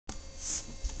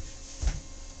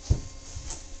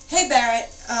Hey Barrett,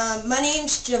 my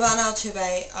name's Giovanna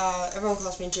Altuve, everyone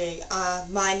calls me G.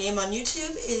 My name on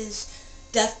YouTube is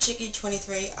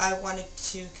DeafChickie23. I wanted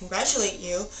to congratulate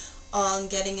you on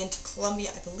getting into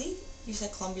Columbia. I believe you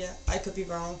said Columbia, I could be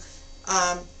wrong.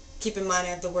 Keep in mind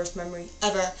I have the worst memory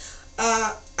ever.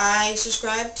 I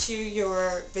subscribed to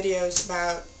your videos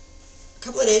about a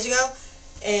couple of days ago,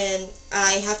 and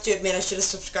I have to admit I should have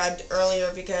subscribed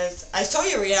earlier because I saw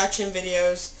your reaction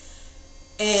videos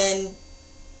and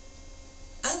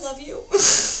I love you.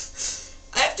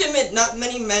 I have to admit, not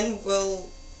many men will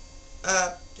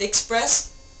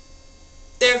express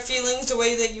their feelings the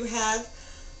way that you have.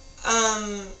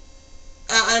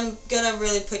 I'm gonna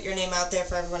really put your name out there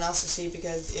for everyone else to see,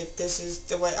 because if this is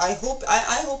the way, I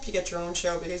hope you get your own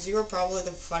show, because you are probably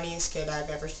the funniest kid I've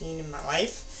ever seen in my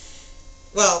life.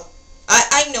 Well,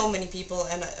 I know many people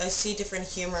and I see different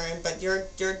humor, but your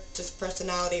just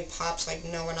personality pops like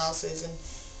no one else's, and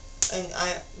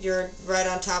you're right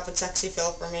on top with Sexy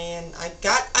Phil for me. And I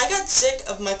got sick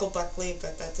of Michael Buckley,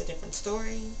 but that's a different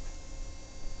story.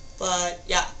 But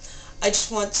yeah, I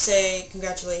just want to say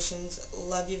congratulations.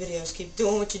 Love your videos. Keep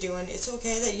doing what you're doing. It's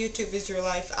okay that YouTube is your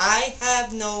life. I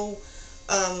have no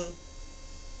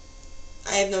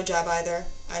job either.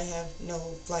 I have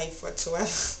no life whatsoever.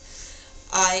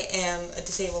 I am a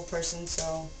disabled person,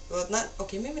 so, well, not,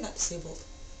 okay, maybe not disabled.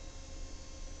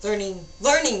 Learning,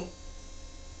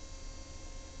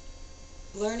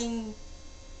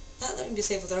 not learning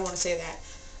disabled, I don't want to say that.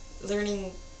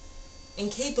 Learning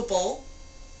incapable,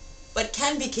 but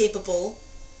can be capable,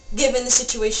 given the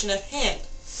situation at hand.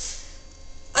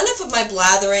 Enough of my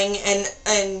blathering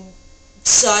and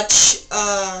such.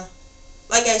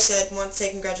 Like I said, want to say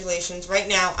congratulations. Right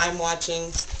now, I'm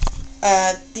watching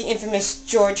the infamous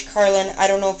George Carlin. I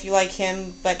don't know if you like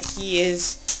him, but he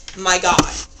is my god.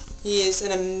 He is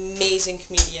an amazing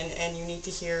comedian, and you need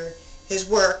to hear his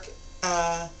work.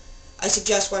 I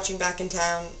suggest watching Back in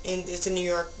Town. It's a New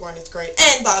York one. It's great.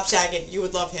 And Bob Saget. You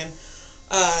would love him.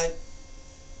 That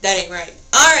ain't right.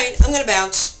 Alright, I'm gonna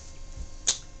bounce.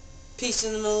 Peace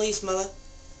in the Middle East, mother.